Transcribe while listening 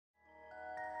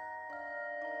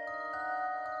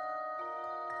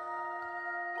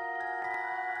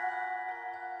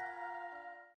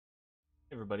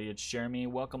everybody, it's Jeremy.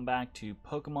 Welcome back to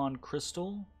Pokemon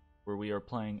Crystal, where we are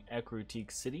playing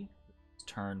Ecruteak City. It's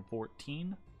turn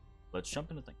 14. Let's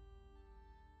jump into things.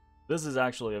 This is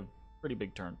actually a pretty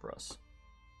big turn for us.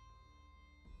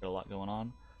 Got a lot going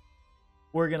on.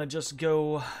 We're gonna just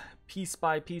go piece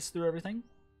by piece through everything.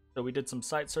 So we did some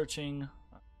site searching,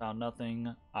 found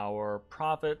nothing. Our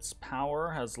prophet's power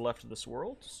has left this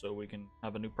world, so we can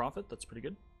have a new prophet. That's pretty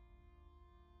good.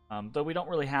 Though we don't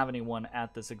really have anyone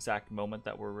at this exact moment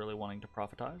that we're really wanting to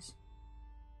prophetize.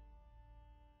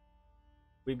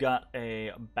 We've got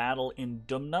a battle in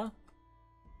Dumna,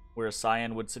 where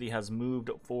Cyanwood City has moved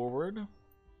forward.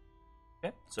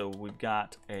 Okay, so we've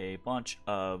got a bunch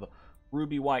of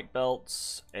Ruby White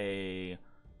Belts, a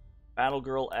Battle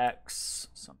Girl X,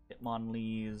 some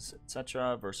Hitmonlees,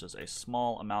 etc. versus a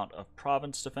small amount of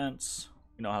Province Defense.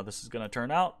 You know how this is going to turn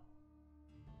out.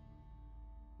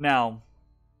 Now,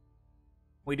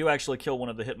 we do actually kill one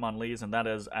of the Hitmonlees, and that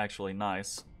is actually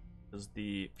nice, because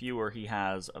the fewer he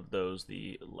has of those,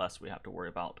 the less we have to worry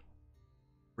about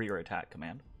rear attack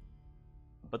command.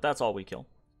 But that's all we kill.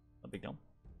 No big deal.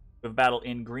 We have a battle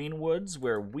in Greenwoods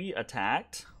where we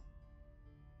attacked.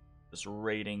 Just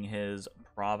raiding his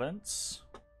province.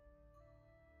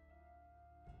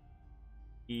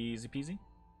 Easy peasy.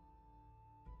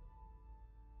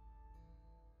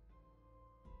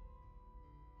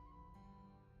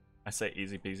 I say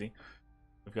easy peasy.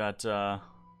 We've got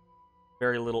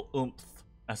very little oomph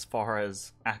as far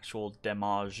as actual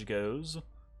damage goes.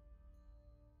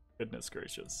 Goodness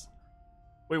gracious.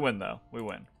 We win though, we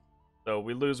win. So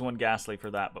we lose one Ghastly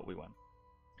for that, but we win.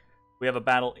 We have a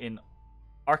battle in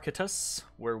Archytas,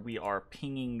 where we are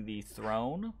pinging the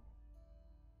throne.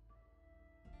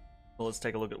 So let's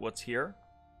take a look at what's here.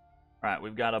 Alright,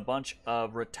 we've got a bunch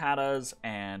of Rattatas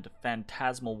and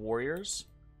Phantasmal Warriors.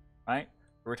 Right?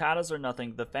 Rattatas are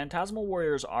nothing. The Phantasmal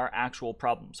Warriors are actual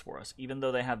problems for us. Even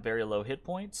though they have very low hit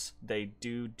points, they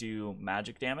do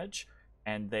magic damage,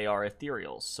 and they are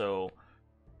ethereal. So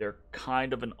they're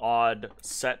kind of an odd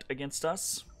set against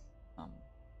us.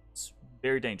 It's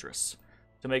very dangerous.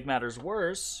 To make matters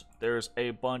worse, there's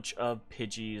a bunch of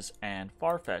Pidgeys and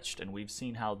Farfetch'd, and we've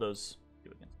seen how those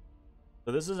do against.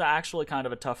 So this is actually kind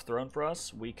of a tough throne for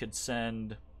us. We could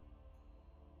send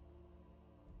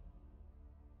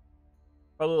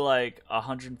probably like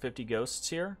 150 ghosts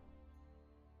here,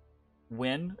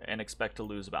 win, and expect to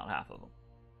lose about half of them.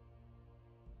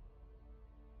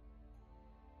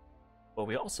 But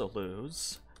we also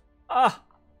lose our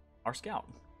scout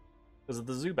because of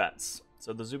the Zubats.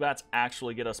 So the Zubats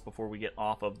actually get us before we get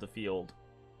off of the field,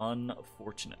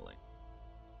 unfortunately.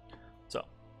 So,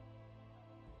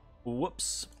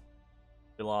 whoops.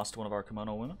 We lost one of our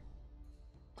kimono women.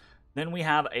 Then we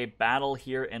have a battle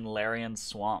here in Larian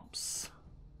Swamps.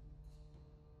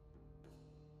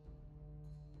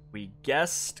 We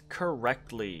guessed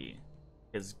correctly.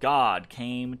 His god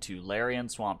came to Larian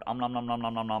Swamp. Nom nom nom nom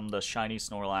nom nom nom. The shiny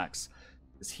Snorlax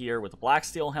is here with a black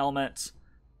steel helmet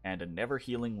and a never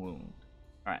healing wound.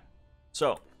 Alright,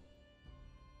 so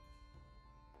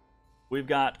we've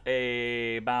got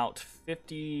about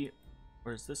 50.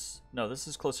 Where is this? No, this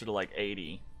is closer to like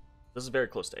 80. This is very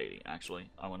close to 80, actually.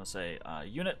 I want to say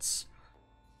units.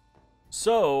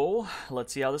 So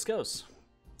let's see how this goes.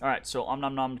 Alright, so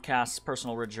Omnomnom casts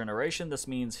personal regeneration. This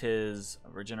means his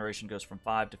regeneration goes from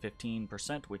 5 to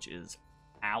 15%, which is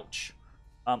ouch.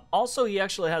 Also, he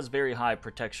actually has very high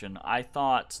protection. I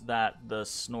thought that the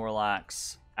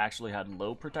Snorlax actually had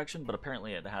low protection, but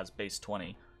apparently it has base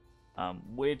 20,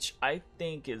 which I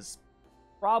think is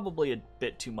probably a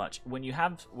bit too much. When you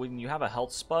have a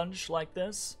health sponge like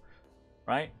this,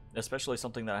 right? Especially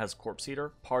something that has Corpse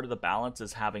Eater, part of the balance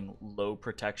is having low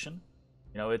protection.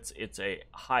 You know, it's a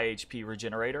high HP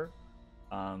regenerator.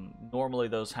 Normally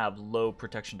those have low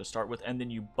protection to start with, and then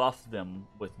you buff them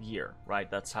with gear,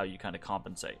 right? That's how you kind of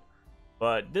compensate.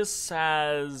 But this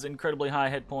has incredibly high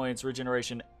hit points,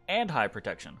 regeneration, and high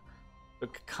protection. So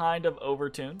kind of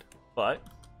overtuned, but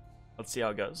let's see how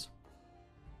it goes.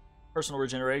 Personal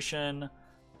regeneration,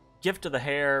 Gift of the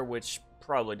Hair, which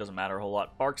probably doesn't matter a whole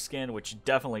lot. Bark Skin, which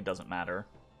definitely doesn't matter.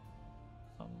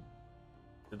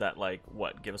 Did that, like,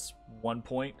 what, give us 1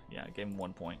 point? Yeah, it gave him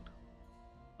 1 point.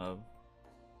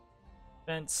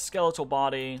 And Skeletal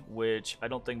Body, which I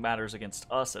don't think matters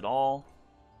against us at all.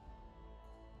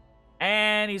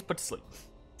 And he's put to sleep.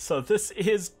 So this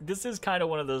is kind of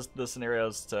one of the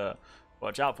scenarios to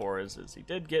watch out for, is he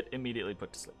did get immediately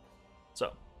put to sleep.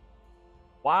 So,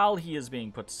 while he is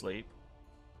being put to sleep,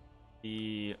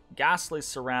 the Ghastlies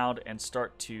surround and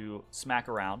start to smack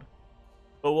around.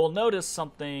 But we'll notice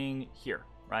something here,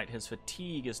 right? His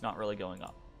fatigue is not really going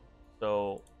up.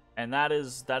 So And that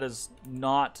is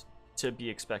not to be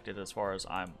expected as far as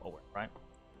I'm aware, right?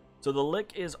 So the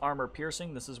lick is armor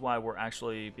piercing. This is why we're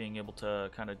actually being able to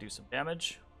kind of do some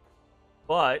damage.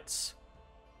 But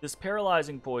this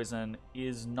paralyzing poison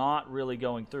is not really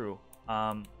going through.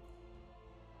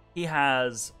 He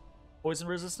has poison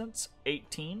resistance,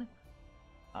 18.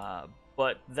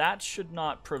 But that should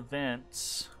not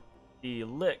prevent the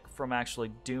lick from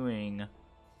actually doing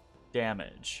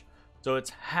damage. So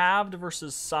it's halved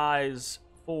versus size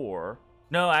 4.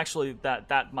 No, actually,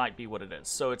 that might be what it is.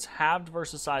 So it's halved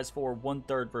versus size 4,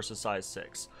 1/3 versus size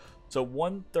 6. So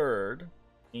 1/3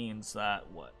 means that,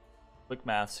 what? Quick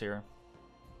maths here.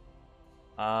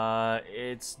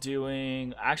 It's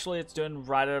doing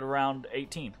right at around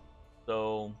 18.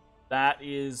 So that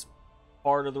is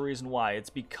part of the reason why.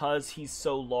 It's because he's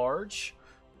so large,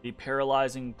 the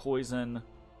paralyzing poison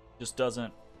just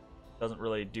doesn't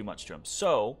really do much to him.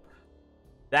 So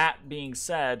that being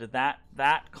said,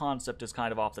 that concept is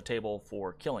kind of off the table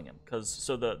for killing him, because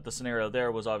so the scenario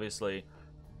there was obviously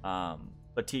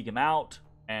fatigue him out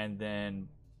and then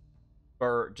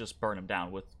just burn him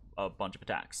down with a bunch of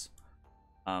attacks.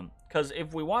 Because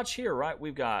if we watch here, right,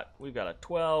 we've got a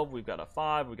 12, we've got a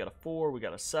 5, we've got a 4, we've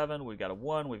got a 7, we've got a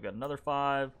 1, we've got another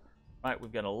 5, right,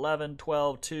 we've got 11,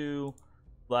 12, 2.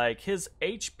 Like, his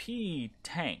HP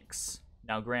tanks.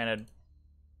 Now, granted,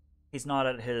 he's not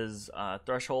at his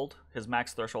threshold. His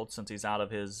max threshold, since he's out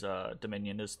of his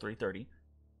Dominion, is 330.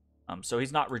 So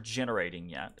he's not regenerating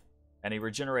yet. And he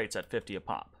regenerates at 50 a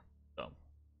pop. So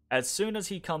as soon as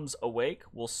he comes awake,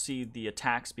 we'll see the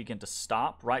attacks begin to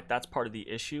stop, right? That's part of the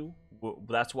issue.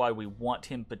 That's why we want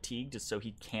him fatigued, is so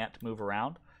he can't move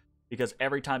around. Because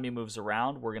every time he moves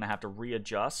around, we're going to have to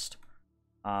readjust.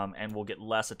 And we'll get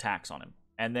less attacks on him.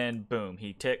 And then, boom,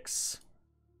 he ticks,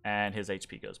 and his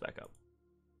HP goes back up.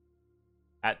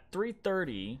 At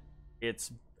 330,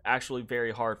 it's actually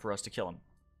very hard for us to kill him.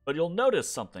 But you'll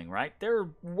notice something, right? There are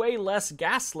way less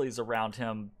Ghastlies around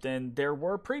him than there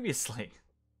were previously.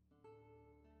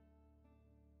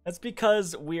 That's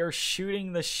because we are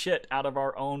shooting the shit out of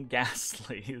our own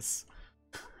Ghastlies.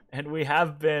 And we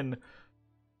have been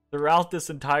throughout this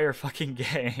entire fucking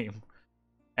game.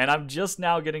 And I'm just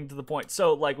now getting to the point.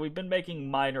 So, like, we've been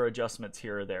making minor adjustments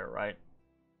here or there, right?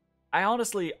 I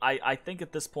honestly, I think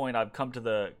at this point I've come to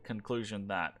the conclusion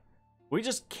that we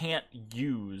just can't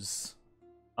use,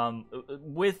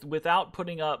 without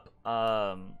putting up,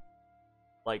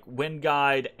 like, Wind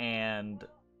Guide and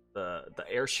the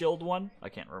Air Shield one. I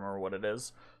can't remember what it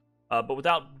is. But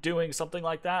without doing something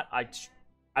like that, I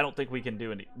don't think we can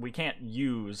do any. We can't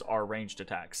use our ranged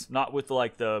attacks. Not with,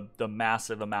 like, the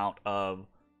massive amount of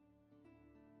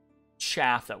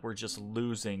chaff that we're just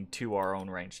losing to our own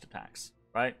ranged attacks,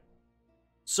 right?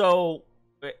 So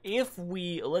if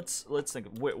we let's think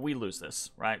we lose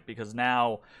this, right? Because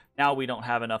now we don't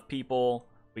have enough people,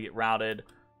 we get routed.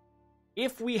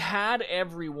 If we had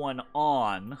everyone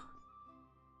on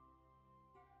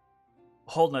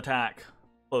hold an attack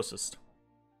closest,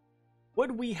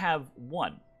 would we have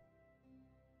won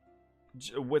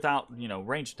without, you know,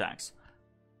 ranged attacks?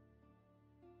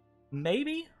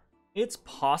 Maybe. It's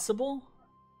possible.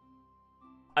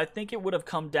 I think it would have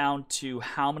come down to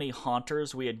how many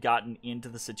Haunters we had gotten into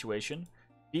the situation.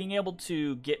 Being able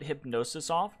to get Hypnosis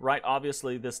off, right?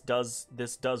 Obviously, this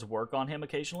does work on him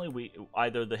occasionally.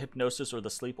 Either the Hypnosis or the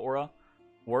Sleep Aura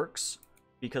works,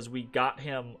 because we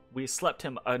slept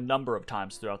him a number of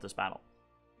times throughout this battle.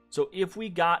 So if we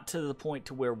got to the point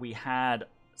to where we had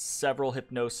several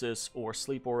Hypnosis or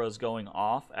Sleep Auras going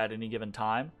off at any given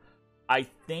time, I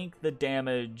think the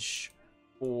damage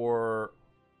for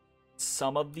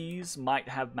some of these might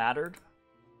have mattered.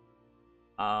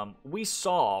 We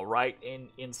saw, right,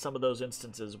 in some of those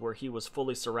instances where he was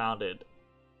fully surrounded,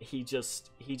 he just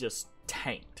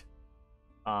tanked,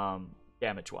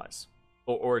 damage-wise.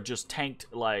 Or just tanked,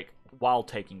 like, while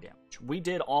taking damage. We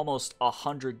did almost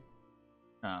 100...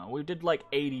 we did, like,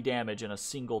 80 damage in a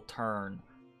single turn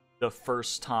the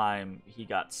first time he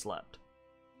got slept.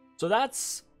 So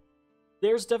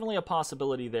there's definitely a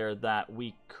possibility there that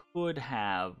we could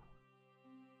have...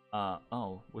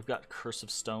 oh, we've got Curse of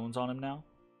Stones on him now?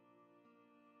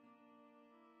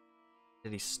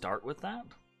 Did he start with that?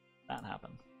 That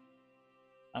happened.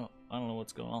 I don't know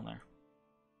what's going on there.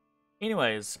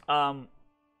 Anyways,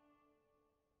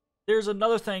 there's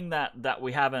another thing that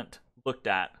we haven't looked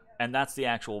at, and that's the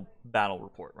actual battle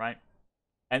report, right?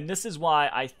 And this is why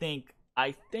I think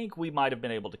we might have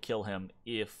been able to kill him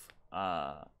if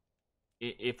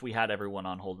we had everyone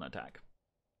on hold and attack.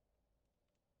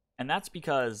 And that's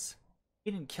because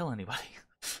he didn't kill anybody.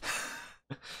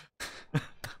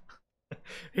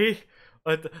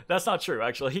 But that's not true.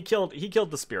 Actually, he killed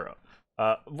the Spiro.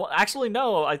 Well, actually,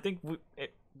 no. I think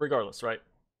regardless, right?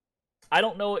 I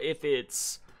don't know if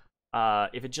if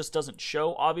it just doesn't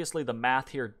show. Obviously, the math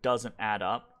here doesn't add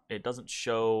up. It doesn't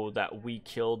show that we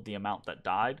killed the amount that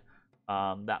died.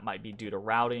 That might be due to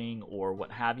routing or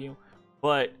what have you.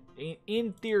 But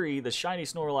in theory, the shiny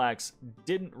Snorlax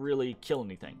didn't really kill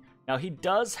anything. Now, he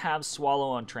does have Swallow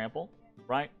on Trample,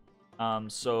 right?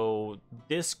 So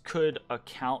this could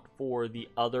account for the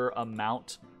other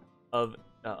amount of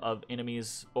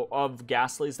enemies, or of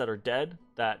Ghastlies that are dead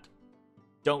that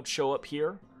don't show up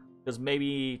here. Because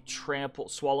maybe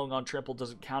swallowing on Trample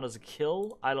doesn't count as a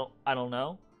kill. I don't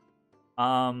know.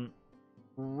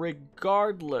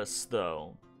 Regardless,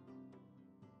 though,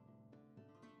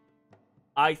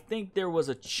 I think there was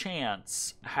a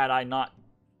chance had I not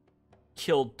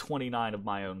killed 29 of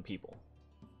my own people.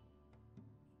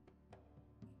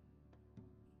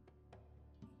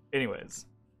 Anyways,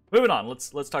 moving on.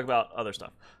 Let's talk about other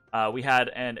stuff. We had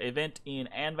an event in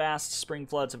Anvast. Spring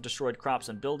floods have destroyed crops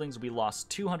and buildings. We lost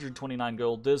 229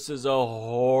 gold. This is a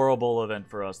horrible event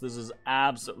for us. This is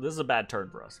a bad turn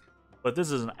for us. But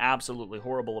this is an absolutely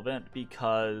horrible event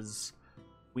because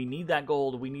we need that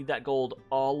gold. We need that gold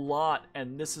a lot,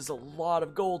 and this is a lot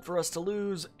of gold for us to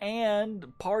lose.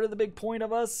 And part of the big point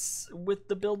of us with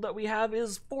the build that we have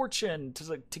is fortune.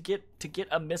 To get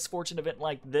a misfortune event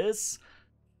like this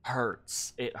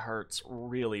hurts. It hurts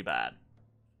really bad.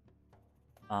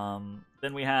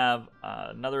 Then we have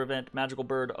another event. Magical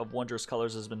bird of wondrous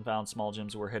colors has been found. Small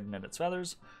gems were hidden in its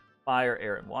feathers. Fire,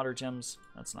 air, and water gems.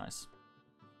 That's nice.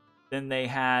 Then they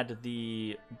had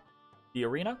the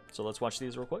arena. So let's watch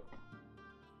these real quick.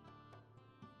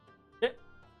 Okay.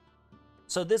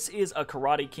 So this is a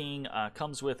Karate King.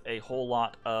 Comes with a whole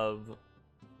lot of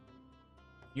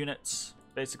units,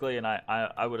 basically, and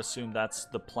I would assume that's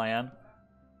the plan.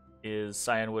 Is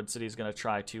Cyanwood City is going to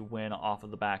try to win off of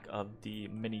the back of the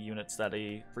mini units that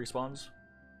he free spawns.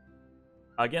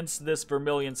 Against this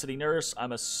Vermilion City Nurse,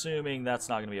 I'm assuming that's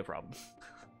not going to be a problem.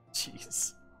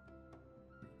 Jeez.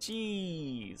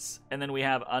 Jeez. And then we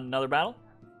have another battle.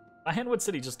 Cyanwood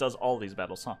City just does all these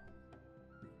battles, huh?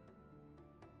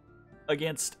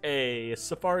 Against a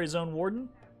Safari Zone Warden.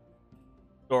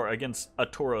 Or against a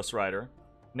Tauros Rider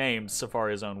named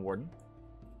Safari Zone Warden.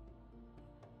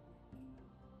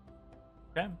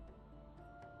 Okay.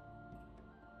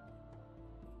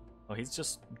 Oh,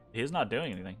 he's not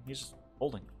doing anything. He's just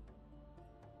holding.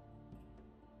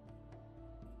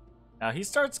 Now he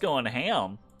starts going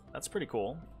ham. That's pretty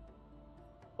cool.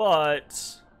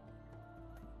 But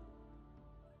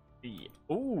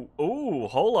ooh,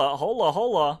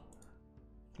 hola.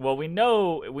 Well, we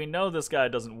know this guy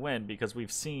doesn't win because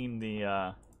we've seen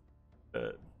the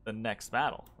next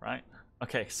battle, right?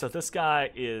 Okay, so this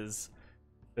guy is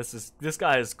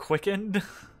quickened.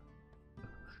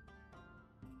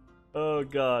 Oh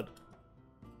god.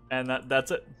 And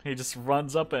that's it. He just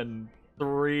runs up and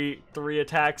three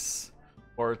attacks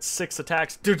or 6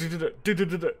 attacks.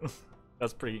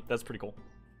 That's pretty cool.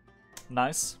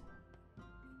 Nice.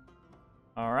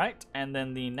 All right, and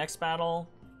then the next battle,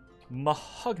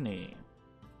 Mahogany.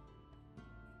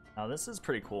 Now this is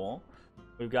pretty cool.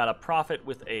 We've got a Prophet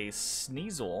with a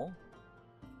Sneasel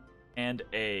and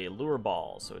a Lure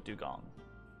Ball, so a Dugong.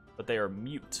 But they are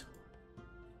mute.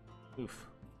 Oof.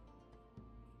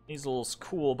 Sneasel's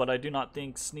cool, but I do not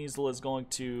think Sneasel is going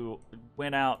to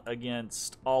win out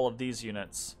against all of these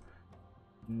units.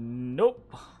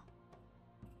 Nope.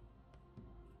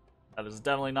 That is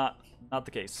definitely not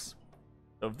the case.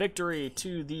 So victory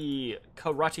to the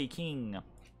Karate King.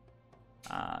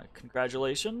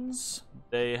 Congratulations.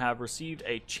 They have received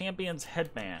a champion's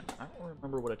headband. I don't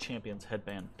remember what a champion's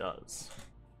headband does.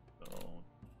 So,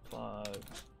 5.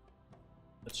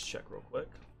 Let's check real quick.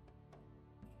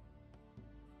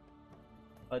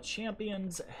 A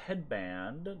champion's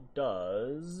headband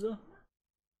does...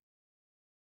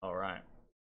 Alright.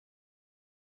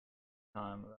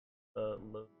 Time load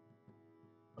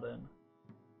in.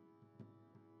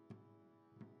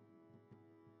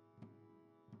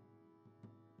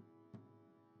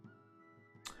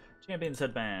 Champion's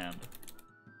headband.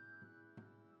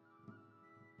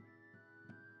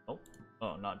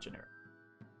 Oh, not generic.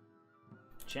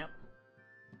 Champ.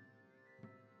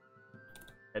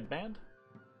 Headband.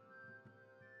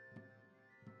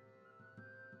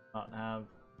 Not have.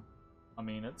 I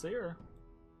mean, it's here.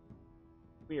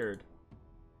 Weird.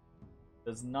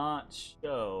 Does not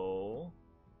show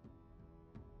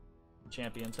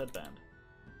champion's headband.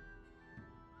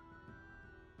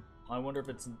 I wonder if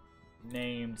it's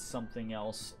named something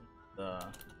else. The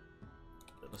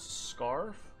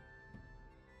scarf?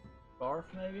 Scarf,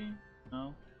 maybe?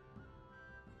 No.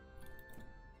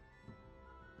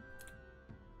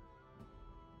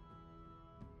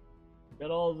 Got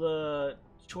all the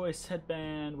choice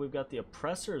headband. We've got the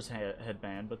oppressor's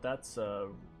headband, but that's a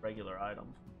regular item.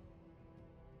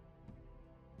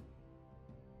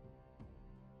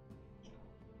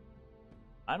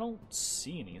 I don't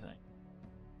see anything.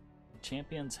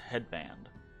 Champion's headband.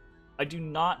 I do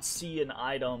not see an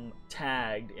item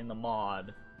tagged in the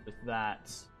mod with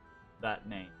that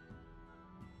name.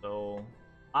 So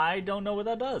I don't know what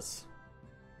that does.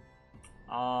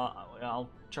 I'll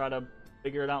try to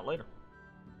figure it out later.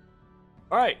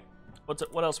 All right,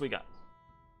 what else we got?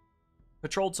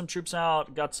 Patrolled some troops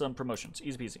out, got some promotions,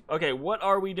 easy peasy. Okay, what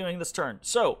are we doing this turn?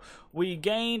 So we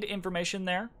gained information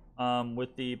there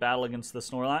with the battle against the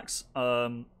Snorlax,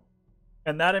 and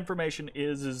that information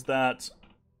is that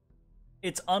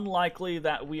it's unlikely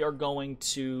that we are going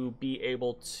to be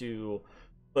able to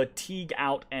fatigue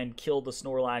out and kill the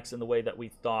Snorlax in the way that we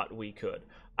thought we could.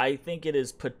 I think it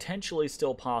is potentially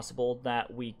still possible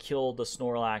that we kill the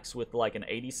Snorlax with like an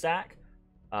 80 stack.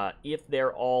 If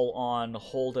they're all on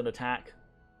hold and attack,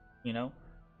 you know,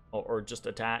 or just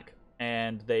attack,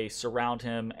 and they surround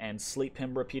him and sleep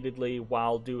him repeatedly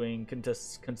while doing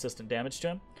consistent damage to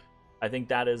him. I think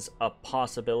that is a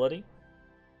possibility.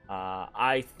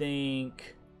 I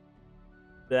think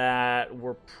that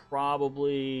we're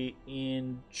probably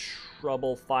in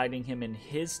trouble fighting him in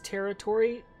his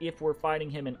territory. If we're fighting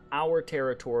him in our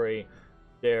territory,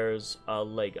 there's a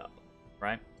leg up,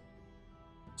 right?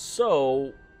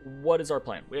 So, what is our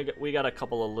plan? We got a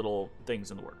couple of little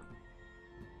things in the work.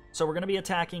 So we're going to be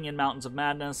attacking in Mountains of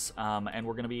Madness, and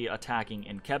we're going to be attacking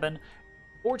in Kebon.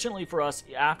 Fortunately for us,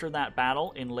 after that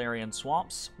battle in Larian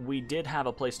Swamps, we did have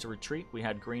a place to retreat. We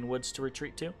had Greenwoods to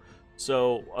retreat to.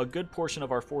 So a good portion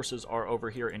of our forces are over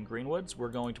here in Greenwoods. We're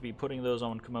going to be putting those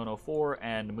on Kimono 4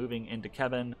 and moving into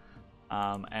Kebon,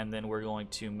 and then we're going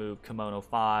to move Kimono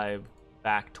 5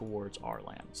 back towards our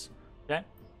lands. Okay?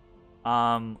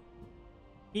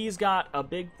 He's got a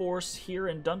big force here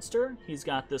in Dunster. He's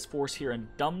got this force here in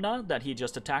Dumna that he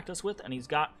just attacked us with, and he's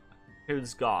got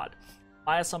his god.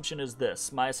 My assumption is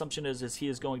this. My assumption is he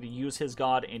is going to use his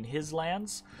god in his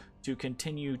lands to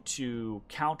continue to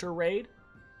counter raid,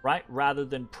 right? Rather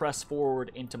than press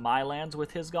forward into my lands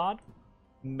with his god.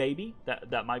 Maybe.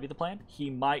 That might be the plan. He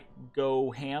might go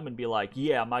ham and be like,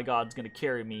 yeah, my god's going to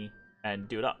carry me and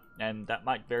do it up. And that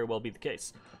might very well be the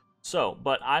case. So,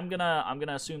 but I'm gonna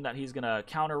assume that he's gonna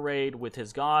counter raid with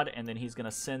his god, and then he's gonna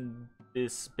send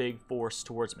this big force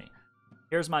towards me.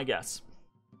 Here's my guess.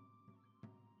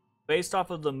 Based off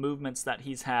of the movements that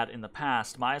he's had in the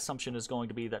past, my assumption is going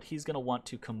to be that he's gonna want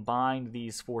to combine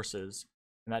these forces,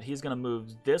 and that he's gonna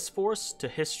move this force to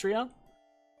Histria,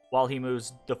 while he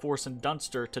moves the force in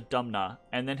Dunster to Dumna,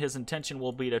 and then his intention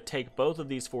will be to take both of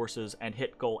these forces and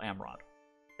hit Gol Amrod.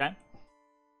 Okay?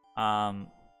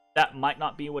 That might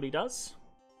not be what he does.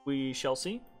 We shall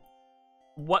see.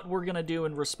 What we're going to do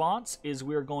in response is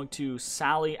we're going to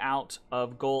sally out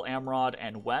of Gol Amrod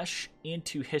and Wesh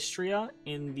into Histria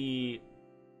in the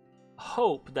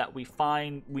hope that we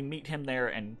meet him there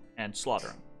and slaughter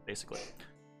him, basically.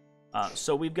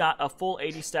 So we've got a full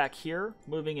 80 stack here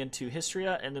moving into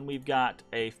Histria, and then we've got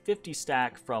a 50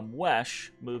 stack from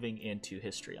Wesh moving into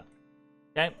Histria.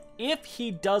 Okay? If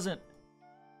he doesn't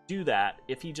do that,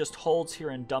 if he just holds here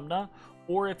in Dumna,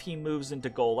 or if he moves into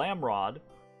Gol Amrod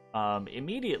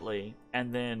immediately,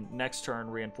 and then next turn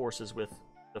reinforces with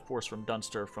the force from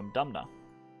Dunster from Dumna,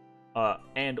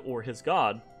 and or his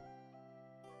god,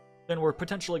 then we're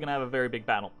potentially going to have a very big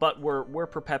battle. But we're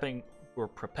preparing for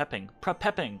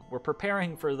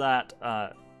that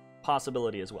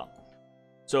possibility as well.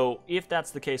 So if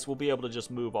that's the case, we'll be able to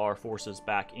just move our forces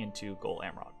back into Gol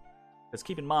Amrod. Because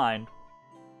keep in mind,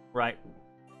 right,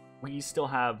 we still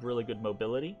have really good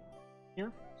mobility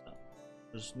here, so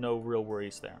there's no real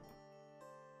worries there.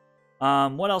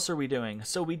 What else are we doing?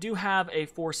 So we do have a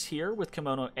force here with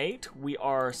Kimono 8. We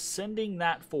are sending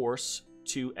that force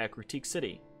to Ecruteak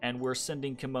City, and we're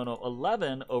sending Kimono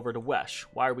 11 over to Wesh.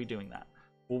 Why are we doing that?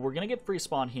 Well, we're going to get free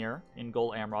spawn here in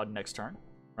Gol Amrod next turn,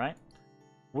 right?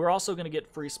 We're also going to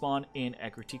get free spawn in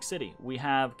Ecruteak City. We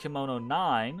have Kimono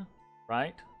 9,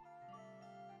 right,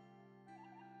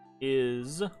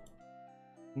 is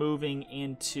moving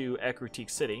into Ecruteak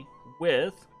City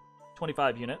with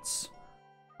 25 units.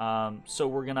 So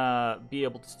we're going to be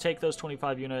able to take those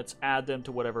 25 units, add them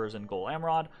to whatever is in Gol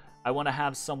Amrod. I want to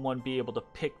have someone be able to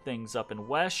pick things up in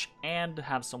Wesh, and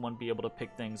have someone be able to pick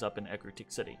things up in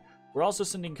Ecruteak City. We're also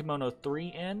sending Kimono 3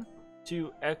 in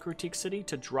to Ecruteak City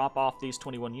to drop off these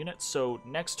 21 units. So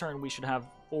next turn we should have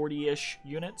 40-ish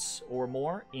units or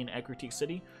more in Ecruteak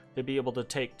City to be able to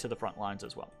take to the front lines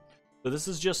as well. So this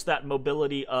is just that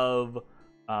mobility of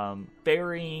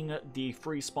ferrying the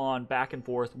free spawn back and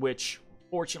forth, which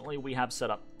fortunately we have set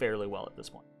up fairly well at this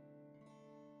point.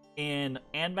 In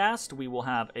Anvast, we will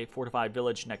have a fortified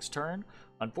village next turn.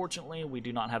 Unfortunately, we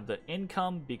do not have the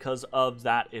income because of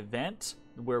that event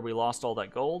where we lost all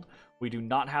that gold. We do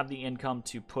not have the income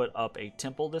to put up a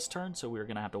temple this turn, so we're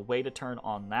going to have to wait a turn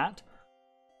on that.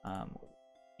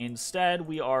 Instead,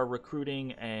 we are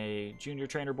recruiting a junior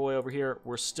trainer boy over here.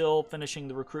 We're still finishing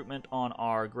the recruitment on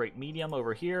our great medium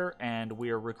over here, and we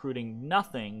are recruiting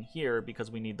nothing here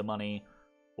because we need the money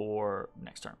for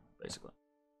next turn, basically.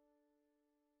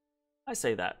 I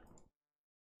say that.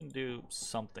 We can do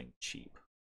something cheap.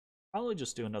 Probably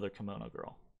just do another kimono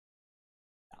girl.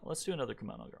 Yeah, let's do another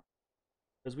kimono girl.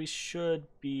 Because we should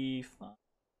be fine.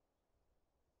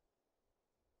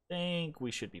 I think we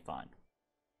should be fine.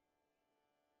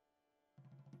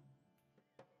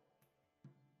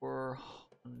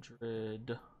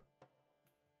 400.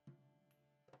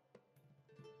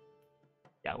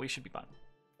 Yeah, we should be fine.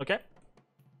 Okay.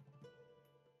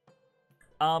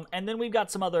 And then we've got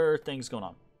some other things going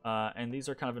on. And these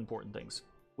are kind of important things.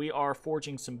 We are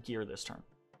forging some gear this turn.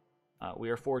 We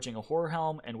are forging a horror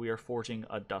helm, and we are forging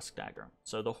a dusk dagger.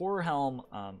 So the horror helm,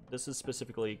 this is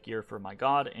specifically gear for my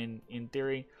god in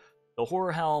theory. The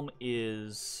horror helm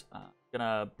is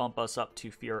gonna bump us up to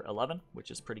fear 11,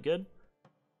 which is pretty good.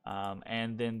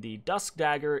 And then the dusk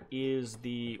dagger is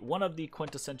one of the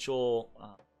quintessential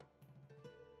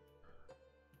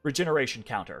regeneration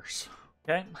counters.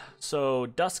 Okay, so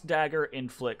dusk dagger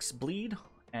inflicts bleed,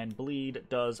 and bleed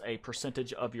does a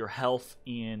percentage of your health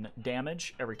in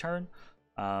damage every turn.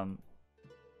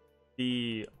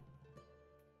 The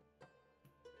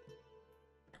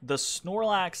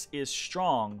Snorlax is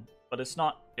strong, but it's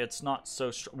not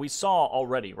so strong. We saw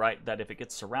already, right, that if it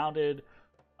gets surrounded,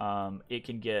 it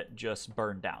can get just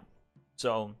burned down.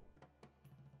 So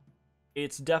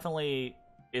it's definitely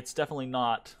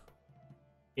not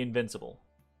invincible.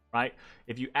 Right?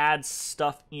 If you add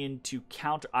stuff in to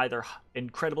counter either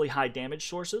incredibly high damage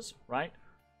sources, right?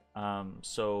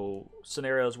 So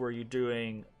scenarios where you're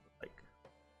doing like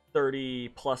 30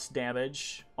 plus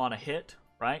damage on a hit,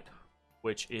 right?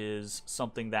 Which is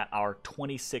something that our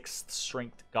 26th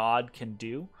strength god can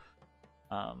do.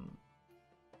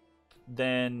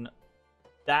 Then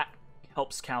that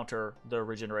helps counter the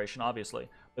regeneration, obviously.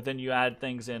 But then you add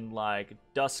things in like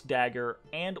Dusk Dagger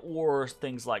and or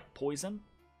things like poison,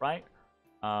 right?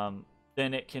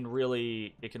 Then it can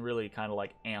really kind of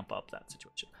like amp up that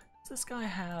situation. Does this guy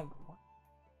have?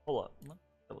 Hold up, let me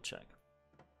double check.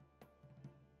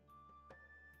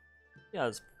 He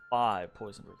has 5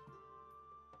 poison.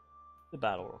 The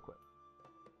battle real quick.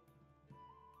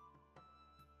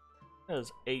 He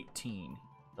has 18,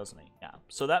 doesn't he? Yeah.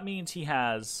 So that means he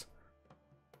has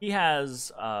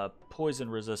poison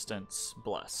resistance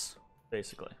bless,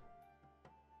 basically.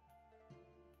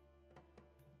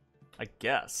 I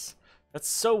guess. That's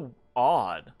so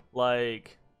odd.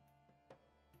 Like,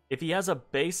 if he has a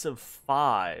base of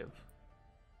 5,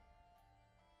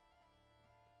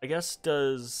 I guess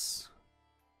does...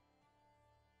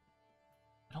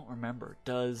 I don't remember.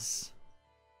 Does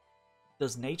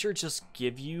nature just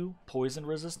give you poison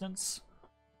resistance?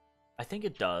 I think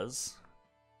it does.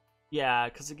 Yeah,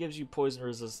 because it gives you poison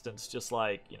resistance just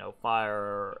like, you know,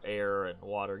 fire, air, and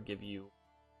water give you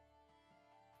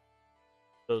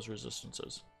those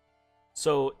resistances.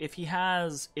 So if he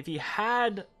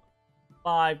had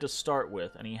 5 to start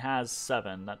with and he has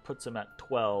 7, that puts him at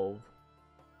 12,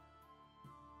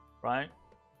 right?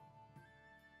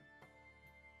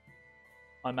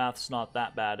 My math's not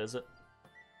that bad, is it?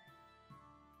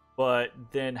 But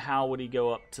then how would he go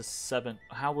up to 7?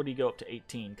 How would he go up to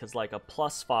 18? Because like a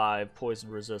 +5 poison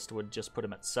resist would just put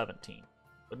him at 17,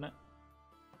 wouldn't it?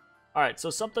 Alright, so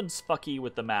something's fucky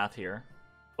with the math here.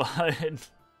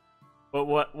 But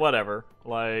whatever.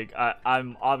 Like,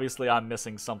 I'm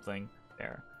missing something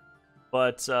there.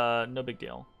 But no big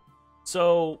deal.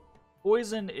 So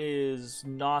poison is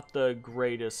not the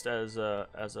greatest as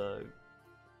a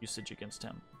usage against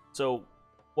him. So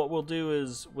what we'll do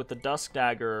is with the Dusk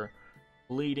Dagger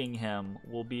bleeding him,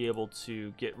 we'll be able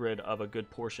to get rid of a good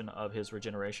portion of his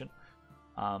regeneration.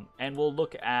 And we'll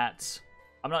look at...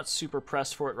 I'm not super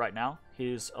pressed for it right now.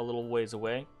 He's a little ways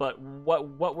away. But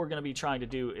what we're going to be trying to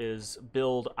do is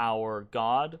build our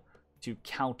god to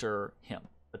counter him,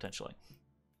 potentially.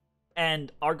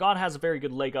 And our god has a very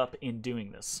good leg up in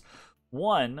doing this.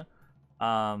 One,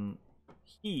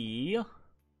 he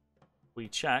we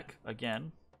check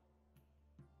again,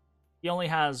 he only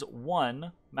has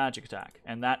one magic attack,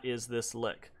 and that is this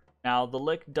lick. Now, the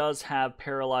lick does have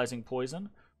paralyzing poison,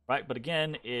 right? But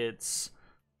again, it's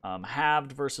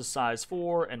halved versus size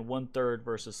 4 and 1/3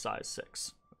 versus size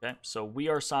 6. Okay, so we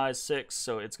are size 6,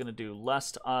 so it's going to do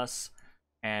less to us,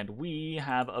 and we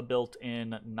have a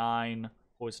built-in 9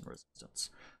 poison resistance.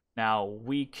 Now,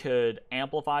 we could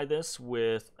amplify this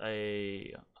with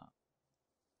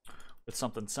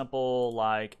something simple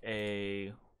like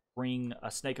a ring,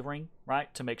 a snake of ring,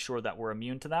 right, to make sure that we're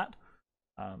immune to that.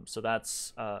 So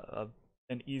that's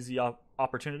an easy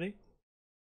opportunity,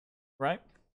 right?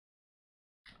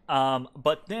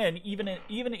 But then even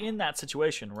in that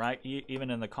situation, right, even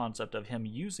in the concept of him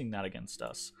using that against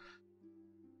us,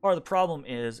 part of the problem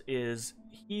is his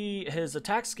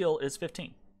attack skill is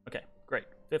 15. Okay, great,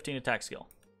 15 attack skill.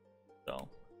 So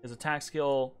his attack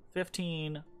skill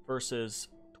 15 versus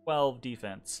 12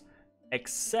 defense,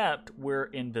 except we're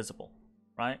invisible,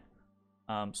 right?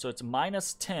 So it's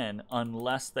 -10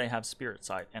 unless they have Spirit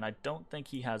Sight, and I don't think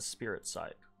he has Spirit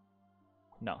Sight.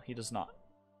 No, he does not.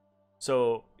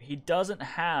 So he doesn't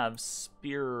have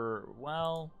Spear.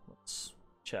 Well, let's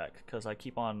check, because I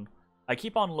keep on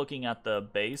looking at the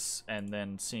base and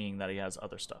then seeing that he has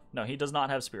other stuff. No, he does not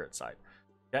have Spirit Sight.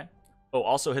 Okay. Oh,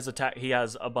 also his attack, he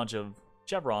has a bunch of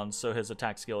chevrons, so his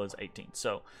attack skill is 18.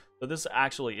 So this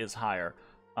actually is higher.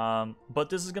 But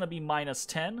this is going to be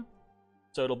 -10.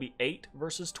 So it'll be 8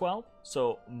 versus 12.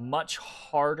 So much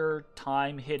harder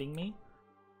time hitting me.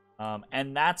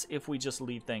 And that's if we just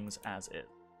leave things as is,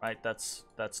 right? That's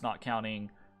not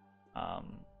counting,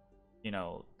 you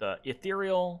know, the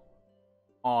ethereal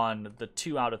on the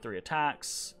 2 out of 3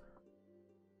 attacks,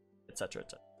 etc.,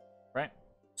 etc., right?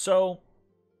 So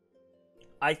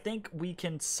I think we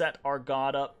can set our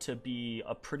god up to be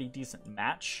a pretty decent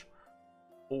match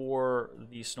for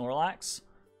the Snorlax.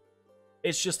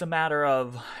 It's just a matter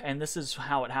of, and this is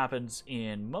how it happens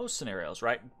in most scenarios,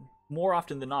 right? More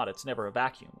often than not, it's never a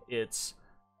vacuum. It's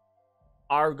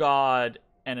our god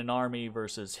and an army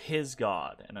versus his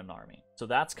god and an army. So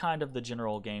that's kind of the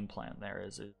general game plan there,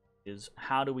 is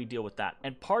how do we deal with that?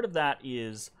 And part of that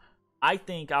is, I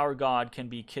think our god can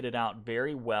be kitted out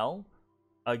very well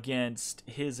against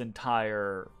his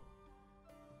entire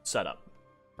setup,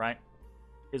 right?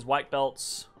 His white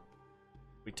belts,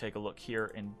 we take a look here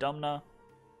in Dumna.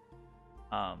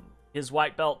 His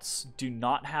white belts do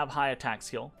not have high attack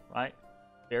skill, right?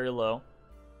 Very low.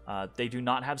 They do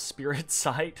not have Spirit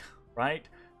Sight, right?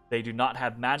 They do not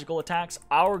have magical attacks.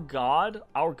 Our god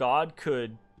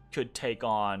could take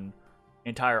on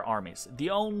entire armies. The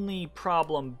only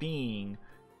problem being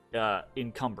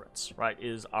encumbrance, right?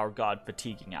 Is our god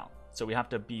fatiguing out. So we have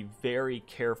to be very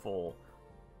careful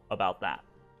about that.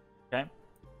 Okay.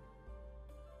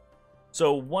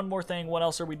 So one more thing, what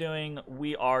else are we doing?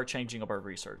 We are changing up our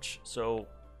research. So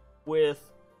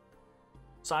with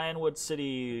Cyanwood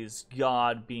City's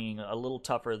god being a little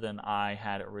tougher than I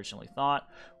had originally thought,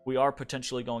 we are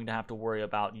potentially going to have to worry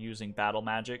about using battle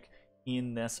magic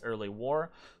in this early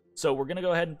war. So we're going to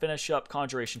go ahead and finish up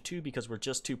Conjuration 2 because we're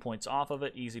just 2 points off of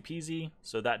it, easy peasy.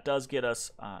 So that does get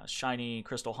us shiny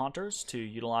crystal haunters to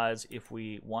utilize if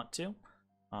we want to,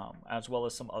 as well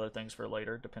as some other things for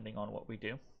later depending on what we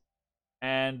do.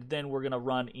 And then we're going to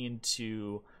run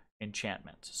into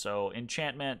enchantment. So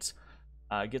enchantment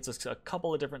gets us a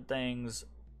couple of different things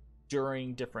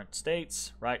during different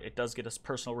states, right? It does get us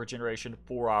personal regeneration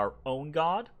for our own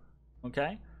god,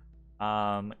 okay?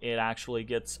 It actually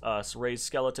gets us raised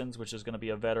skeletons, which is going to be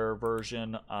a better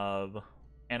version of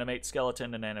animate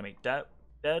skeleton and animate dead.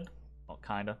 Well,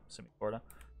 kinda, semi-sorta.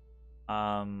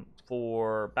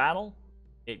 For battle,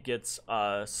 it gets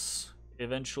us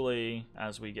eventually,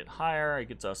 as we get higher, it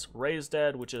gets us raised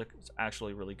dead, which is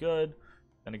actually really good.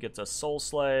 Then it gets us soul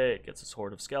slay, it gets us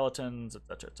horde of skeletons,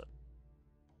 etc., etc.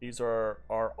 These are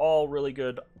all really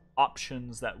good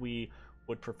options that we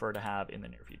would prefer to have in the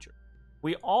near future.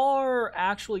 We are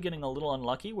actually getting a little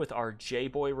unlucky with our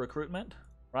J-Boy recruitment,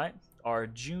 right? Our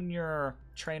junior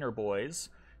trainer boys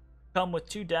come with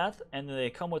 2 death, and they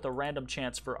come with a random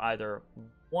chance for either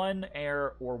 1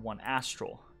 air or 1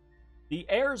 astral. The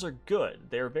airs are good.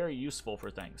 They're very useful for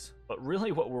things. But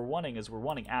really what we're wanting is we're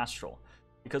wanting astral,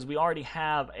 because we already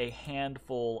have a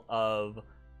handful of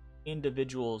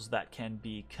individuals that can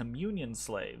be communion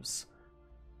slaves.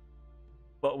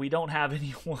 But we don't have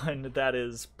anyone that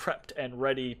is prepped and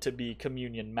ready to be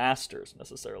communion masters,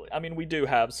 necessarily. I mean, we do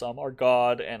have some, our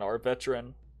god and our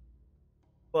veteran.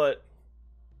 But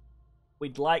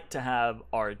we'd like to have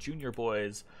our junior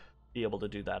boys be able to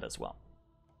do that as well.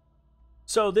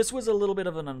 So this was a little bit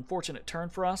of an unfortunate turn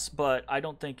for us, but I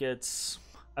don't think it's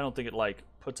I don't think it like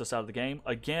puts us out of the game.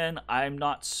 Again, I'm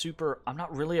not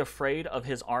really afraid of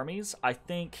his armies. I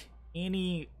think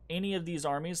any of these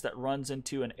armies that runs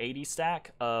into an 80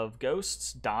 stack of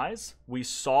ghosts dies. We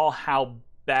saw how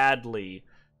badly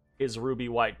his ruby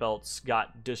white belts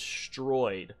got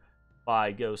destroyed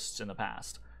by ghosts in the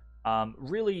past.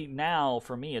 Really now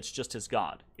for me it's just his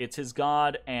god. It's his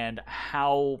god, and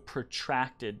how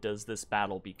protracted does this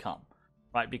battle become,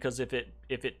 right? Because if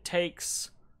it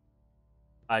takes,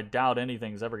 I doubt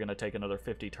anything's ever going to take another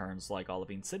 50 turns like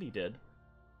Olivine City did,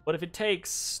 but if it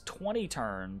takes 20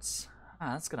 turns,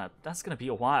 that's gonna be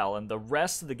a while. And the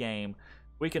rest of the game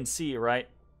we can see, right?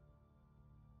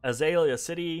 Azalea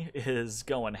City is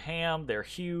going ham. They're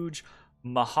huge.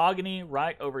 Mahogany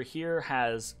right over here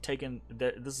has taken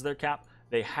this is their cap.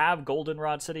 They have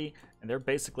Goldenrod City, and they're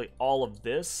basically all of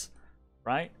this,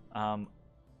 right?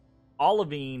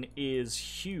 Olivine is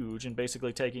huge and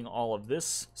basically taking all of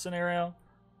this scenario.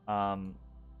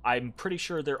 I'm pretty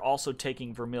sure they're also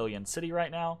taking Vermilion City right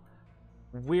now.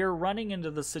 We're running into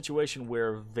the situation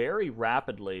where very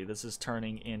rapidly this is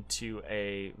turning into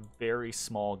a very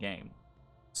small game.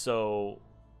 So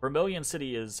Vermilion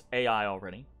City is AI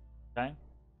already. Okay.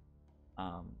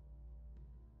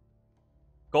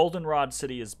 Goldenrod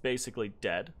City is basically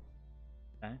dead.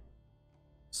 Okay.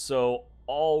 So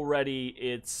already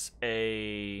it's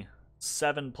a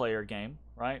 7-player game,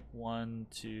 right? 1,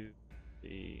 2,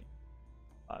 3,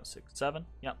 5, 6, 7.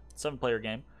 Yep, 7-player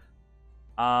game.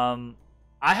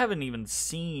 I haven't even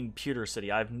seen Pewter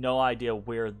City. I have no idea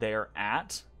where they're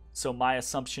at. So my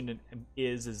assumption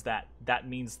is that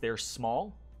means they're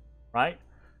small, right?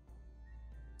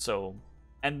 So,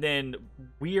 and then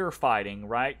we're fighting,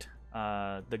 right?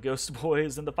 The Ghost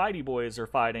Boys and the Fighty Boys are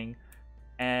fighting,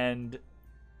 and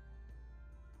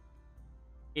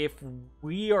if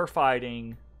we are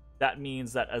fighting, that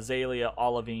means that Azalea,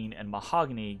 Olivine, and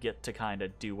Mahogany get to kind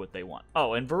of do what they want.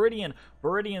 Oh, and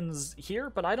Viridian's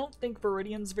here, but I don't think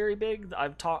Viridian's very big.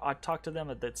 I've talked to them.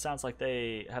 It sounds like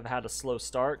they have had a slow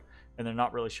start, and they're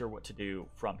not really sure what to do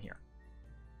from here.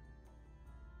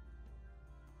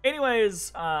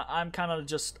 Anyways, I'm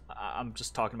just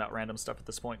talking about random stuff at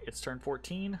this point. It's turn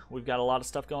 14. We've got a lot of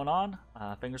stuff going on.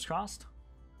 Fingers crossed. See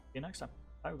you next time.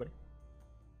 Bye, everybody.